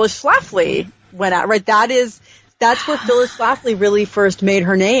and Phyllis Schlafly went out, right? That's where Phyllis Schlafly really first made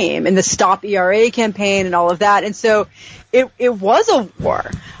her name in the Stop ERA campaign and all of that. And so it was a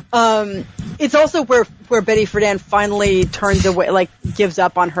war. It's also where Betty Friedan finally turns away, gives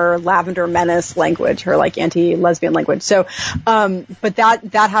up on her lavender menace language, her anti-lesbian language. So, but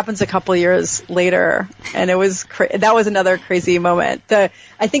that happens a couple years later, and that was another crazy moment. I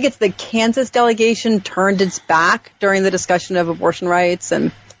think it's the Kansas delegation turned its back during the discussion of abortion rights,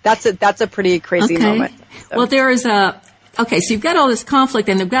 and that's a pretty crazy moment. So. Well, there is so you've got all this conflict,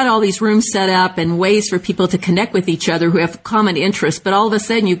 and they've got all these rooms set up and ways for people to connect with each other who have common interests. But all of a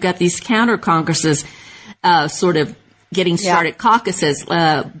sudden, you've got these counter congresses, sort of getting started, caucuses.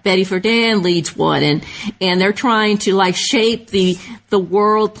 Betty Friedan leads one, and they're trying to shape the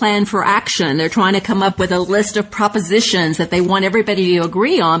world plan for action. They're trying to come up with a list of propositions that they want everybody to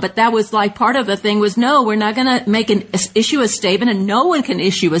agree on. But that was part of the thing was, no, we're not going to issue a statement, and no one can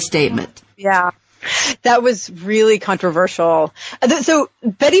issue a statement. Yeah. That was really controversial. So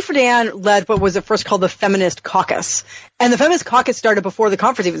Betty Friedan led what was at first called the Feminist Caucus. And the Feminist Caucus started before the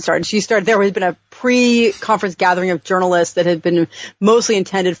conference even started. There had been a pre-conference gathering of journalists that had been mostly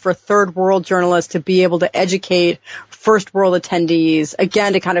intended for third world journalists to be able to educate first world attendees,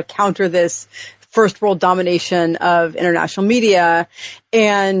 again, to kind of counter this first world domination of international media.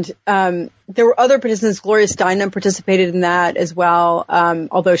 And there were other participants. Gloria Steinem participated in that as well,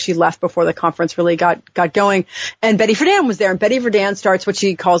 although she left before the conference really got going. And Betty Friedan was there. And Betty Friedan starts what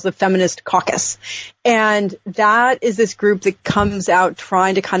she calls the Feminist Caucus. And that is this group that comes out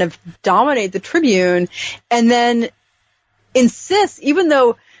trying to kind of dominate the Tribune, and then insists, even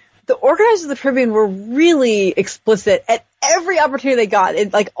though the organizers of the Tribune were really explicit at every opportunity they got,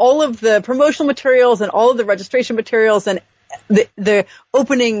 all of the promotional materials and all of the registration materials and the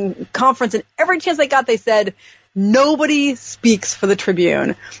opening conference, and every chance they got, they said, nobody speaks for the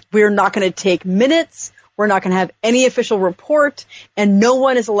Tribune. We're not going to take minutes. We're not going to have any official report, and no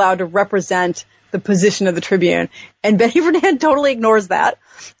one is allowed to represent the position of the Tribune. And Betty Friedan totally ignores that.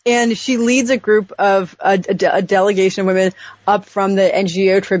 And she leads a group of a delegation of women up from the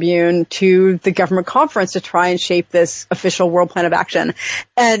NGO Tribune to the government conference to try and shape this official world plan of action.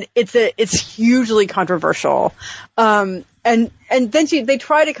 And it's hugely controversial. And then they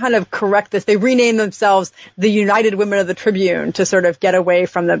try to kind of correct this. They rename themselves the United Women of the Tribune to sort of get away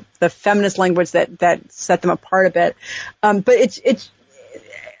from the feminist language that set them apart a bit. But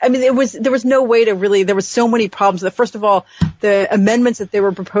there was no way to really, there was so many problems. First of all, the amendments that they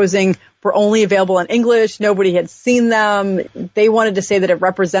were proposing were only available in English. Nobody had seen them. They wanted to say that it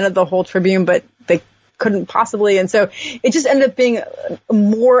represented the whole Tribune, but they couldn't possibly. And so it just ended up being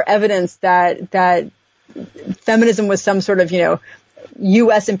more evidence that feminism was some sort of,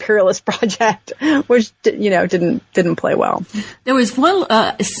 U.S. imperialist project, which, didn't play well. There was one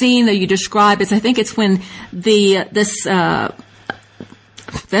scene that you described. I think it's when this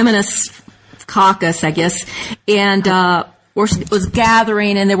feminist caucus, I guess, and was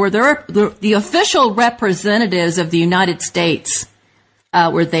gathering, and there were the official representatives of the United States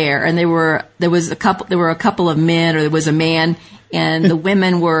were there, and there were a couple of men, or there was a man, and the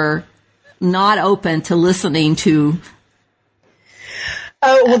women were not open to listening to.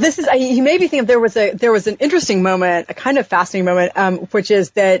 Oh, well, you made me think of there was an interesting moment, a kind of fascinating moment, which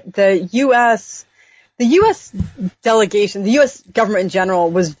is that the U.S. delegation, the U.S. government in general,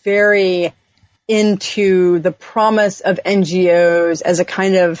 was very into the promise of NGOs as a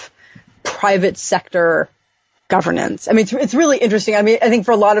kind of private sector governance. I mean, it's really interesting. I mean, I think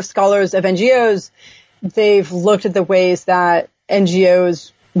for a lot of scholars of NGOs, they've looked at the ways that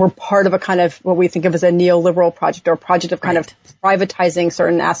NGOs were part of a kind of what we think of as a neoliberal project, or a project of kind of privatizing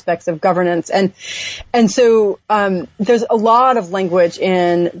certain aspects of governance. And so there's a lot of language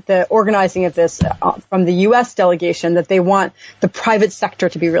in the organizing of this from the U.S. delegation that they want the private sector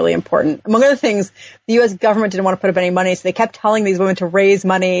to be really important. Among other things, the U.S. government didn't want to put up any money, so they kept telling these women to raise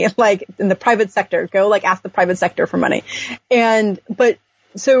money, like in the private sector, go like ask the private sector for money.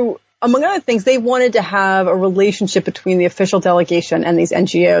 Among other things, they wanted to have a relationship between the official delegation and these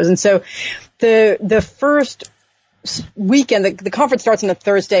NGOs. And so the first weekend, the conference starts on a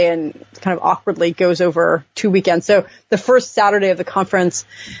Thursday and kind of awkwardly goes over 2 weekends. So the first Saturday of the conference,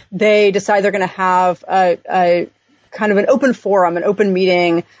 they decide they're going to have a kind of an open forum, an open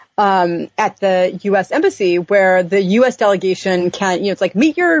meeting at the U.S. embassy, where the U.S. delegation can, it's like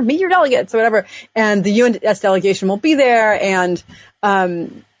meet your delegates or whatever, and the U.S. delegation will be there, and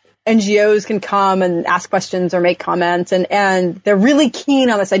NGOs can come and ask questions or make comments, and they're really keen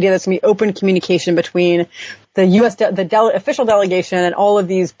on this idea that there's going to be open communication between the U.S. Official delegation and all of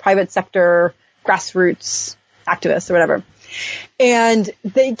these private sector grassroots activists or whatever. And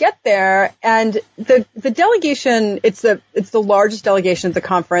they get there, and the delegation, it's the largest delegation at the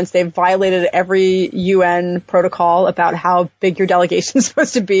conference. They've violated every UN protocol about how big your delegation is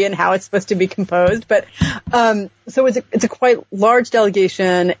supposed to be and how it's supposed to be composed. But so it's a quite large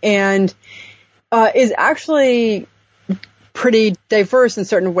delegation, and is actually pretty diverse in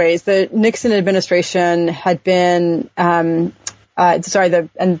certain ways. The Nixon administration had been and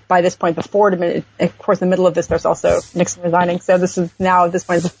by this point, the Ford administration, of course, in the middle of this, there's also Nixon resigning. So this is now, at this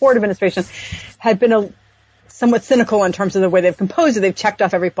point, the Ford administration had been somewhat cynical in terms of the way they've composed it. They've checked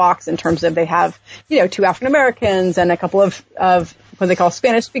off every box in terms of they have, 2 African Americans and a couple of what they call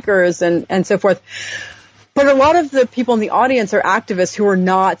Spanish speakers and so forth. But a lot of the people in the audience are activists who are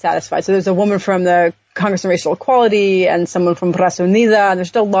not satisfied. So there's a woman from the Congress on Racial Equality and someone from Raza Unida, and there's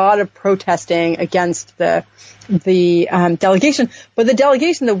just a lot of protesting against the delegation. But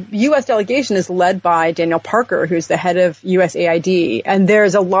the U.S. delegation is led by Daniel Parker, who's the head of USAID, and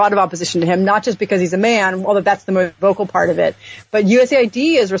there's a lot of opposition to him, not just because he's a man, although that's the most vocal part of it, but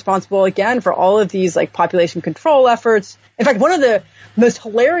USAID is responsible again for all of these like population control efforts. In fact, one of the most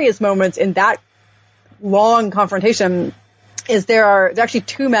hilarious moments in that long confrontation is there are actually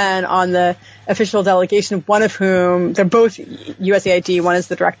 2 men on the official delegation, one of whom, they're both USAID, one is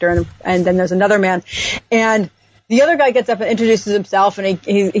the director, and then there's another man. And the other guy gets up and introduces himself, and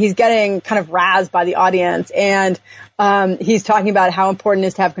he's getting kind of razzed by the audience, and he's talking about how important it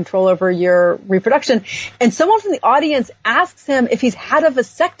is to have control over your reproduction. And someone from the audience asks him if he's had a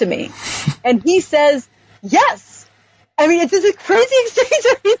vasectomy, and he says, yes. I mean, it's just a crazy exchange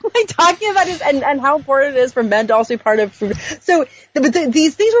of people like talking about it and how important it is for men to also be part of. So,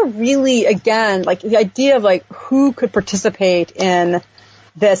 these things were really, again, like the idea of like who could participate in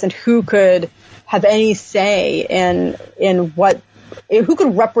this and who could have any say in what, who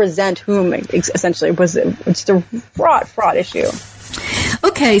could represent whom. Essentially, was just a fraught issue.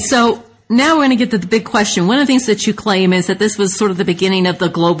 Okay, so now we're going to get to the big question. One of the things that you claim is that this was sort of the beginning of the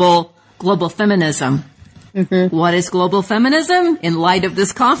global feminism. Mm-hmm. What is global feminism in light of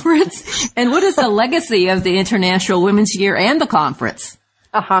this conference? And what is the legacy of the International Women's Year and the conference?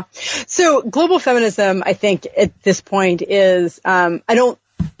 So global feminism, I think at this point is, I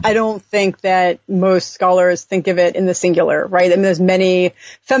don't think that most scholars think of it in the singular, right? I mean, there's many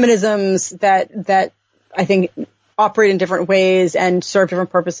feminisms that I think operate in different ways and serve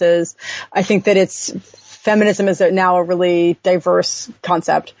different purposes. I think that feminism is now a really diverse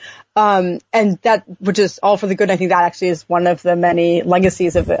concept. And that, which is all for the good. I think that actually is one of the many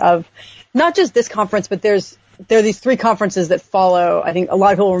legacies of not just this conference, but there are these 3 conferences that follow. I think a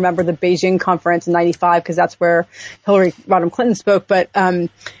lot of people remember the Beijing conference in 1995 because that's where Hillary Rodham Clinton spoke. But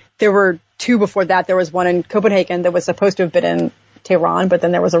there were 2 before that. There was one in Copenhagen that was supposed to have been in Tehran, but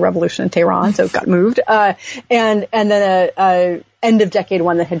then there was a revolution in Tehran, so it got moved. And then a end of decade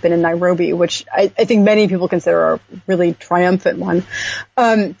one that had been in Nairobi, which I think many people consider a really triumphant one.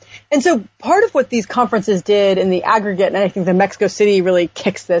 And so part of what these conferences did in the aggregate, and I think the Mexico City really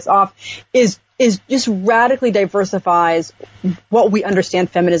kicks this off, is just radically diversifies what we understand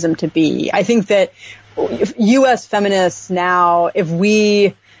feminism to be. I think that U.S. feminists now, if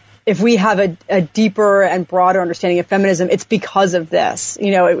we have a deeper and broader understanding of feminism, it's because of this.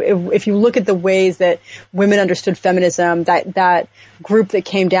 You know, if you look at the ways that women understood feminism, that group that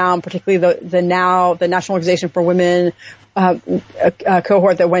came down, particularly the National Organization for Women, a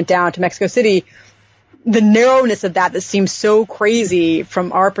cohort that went down to Mexico City, the narrowness of that seems so crazy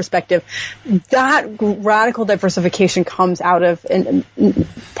from our perspective, that radical diversification comes out of, and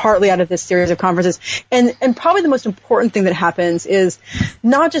partly out of this series of conferences. And probably the most important thing that happens is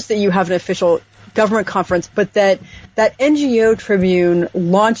not just that you have an official government conference, but that NGO Tribune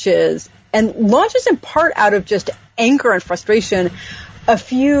launches in part out of just anger and frustration, a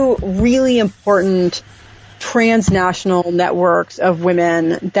few really important transnational networks of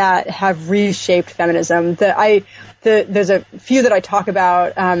women that have reshaped feminism. There's a few that I talk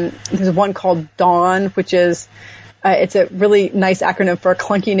about. There's one called DAWN, which is it's a really nice acronym for a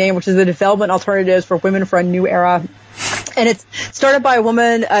clunky name, which is the Development Alternatives for Women for a New Era. And it's started by a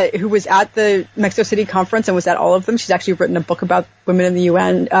woman who was at the Mexico City conference and was at all of them. She's actually written a book about women in the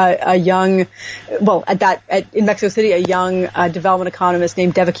UN. In Mexico City, a young development economist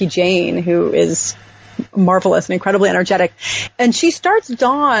named Devaki Jain, who is marvelous and incredibly energetic. And she starts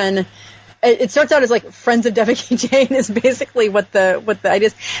DAWN. It starts out as like Friends of Devaki Jain is basically what the idea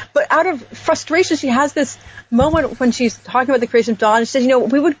is. But out of frustration, she has this moment when she's talking about the creation of DAWN. She says,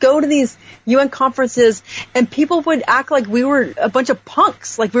 we would go to these UN conferences and people would act like we were a bunch of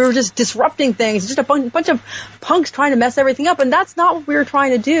punks, like we were just disrupting things, just a bunch of punks trying to mess everything up. And that's not what we were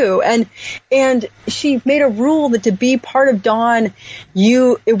trying to do. And she made a rule that to be part of DAWN,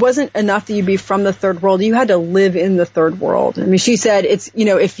 it wasn't enough that you be from the third world. You had to live in the third world. I mean, she said it's,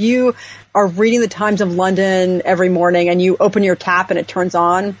 if you are reading the Times of London every morning and you open your tap and it turns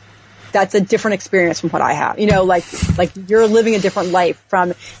on, that's a different experience from what I have. Like you're living a different life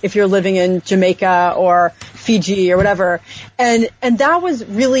from if you're living in Jamaica or Fiji or whatever. And that was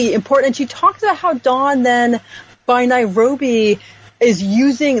really important. And she talked about how DAWN then by Nairobi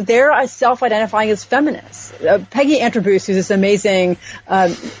is they're self-identifying as feminists. Peggy Antrobus, who's this amazing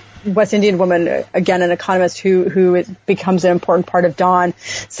West Indian woman, again, an economist who becomes an important part of DAWN,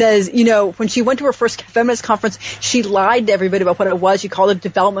 says, when she went to her first feminist conference, she lied to everybody about what it was. She called it a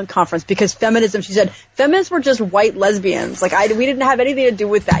development conference because feminism, she said, feminists were just white lesbians. Like, we didn't have anything to do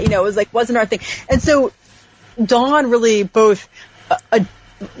with that. It was like, wasn't our thing. And so DAWN really both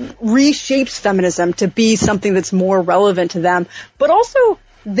reshapes feminism to be something that's more relevant to them, but also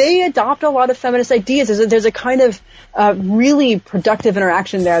they adopt a lot of feminist ideas. There's a kind of really productive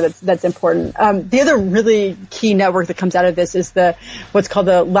interaction there that's important. The other really key network that comes out of this is what's called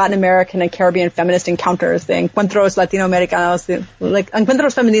the Latin American and Caribbean Feminist Encounters, the Encuentros Latinoamericanos,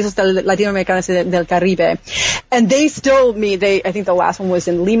 Encuentros Feministas Latinoamericanos del Caribe. And they still meet. I think the last one was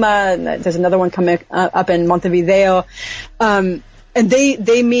in Lima, and there's another one coming up in Montevideo. And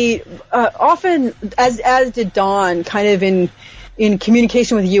they meet often, as did DAWN, kind of in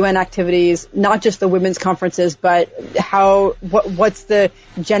communication with UN activities, not just the women's conferences, but what's the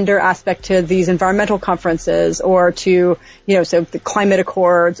gender aspect to these environmental conferences, or to, so the climate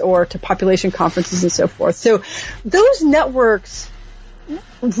accords, or to population conferences and so forth. So those networks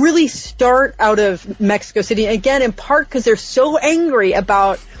really start out of Mexico City, again, in part because they're so angry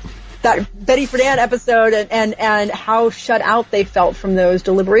about that Betty Friedan episode and how shut out they felt from those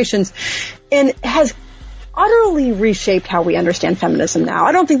deliberations, and has utterly reshaped how we understand feminism now.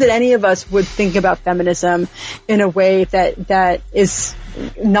 I don't think that any of us would think about feminism in a way that is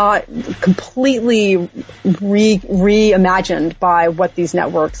not completely reimagined by what these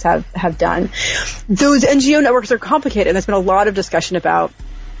networks have done. Those NGO networks are complicated, and there's been a lot of discussion about,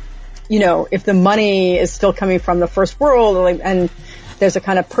 if the money is still coming from the first world, and there's a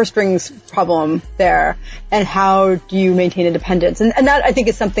kind of purse strings problem there, and how do you maintain independence? And that, I think,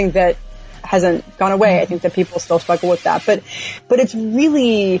 is something that hasn't gone away. I think that people still struggle with that, but it's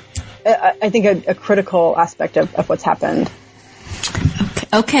really, I think, a critical aspect of what's happened.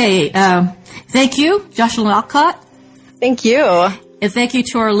 Okay. Thank you, Jocelyn Alcott. Thank you. And thank you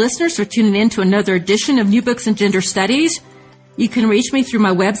to our listeners for tuning in to another edition of New Books in Gender Studies. You can reach me through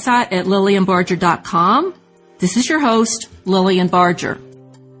my website at lillianbarger.com. This is your host, Lillian Barger.